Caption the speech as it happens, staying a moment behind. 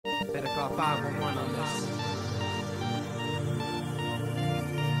511 on this.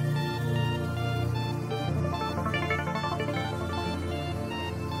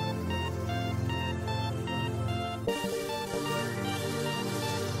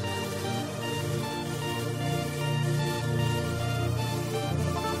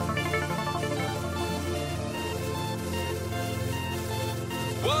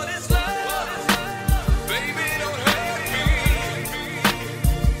 What is love? Baby, don't hurt me.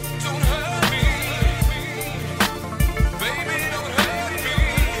 Don't hurt me. Baby, don't hurt me.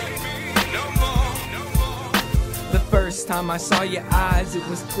 No more. The first time I saw your eyes, it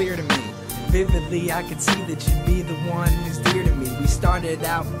was clear to me. Vividly, I could see that you'd be the one who's dear to me. We started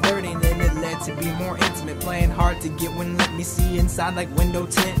out flirting, and it led to be more intimate. Playing hard to get when let me see inside like window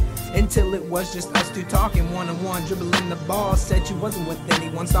tint. Until it was just us two talking one-on-one, dribbling the ball. Said she wasn't with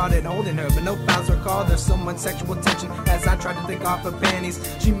anyone, started holding her, but no fouls were called. There's so much sexual tension as I tried to take off her panties.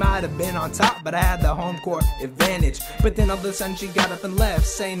 She might have been on top, but I had the home court advantage. But then all of a sudden she got up and left,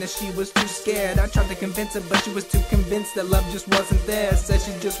 saying that she was too scared. I tried to convince her, but she was too convinced that love just wasn't there. Said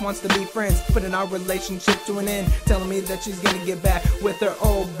she just wants to be friends, putting our relationship to an end, telling me that she's gonna get back with her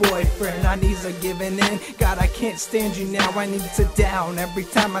old boyfriend. Our knees are giving in. God, I can't stand you now, I need to sit down. Every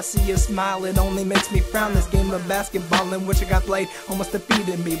time I see you smile, it only makes me frown. This game of basketball in which I got played almost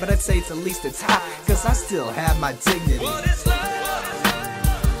defeated me, but I'd say it's at least it's hot, cause I still have my dignity. What is love?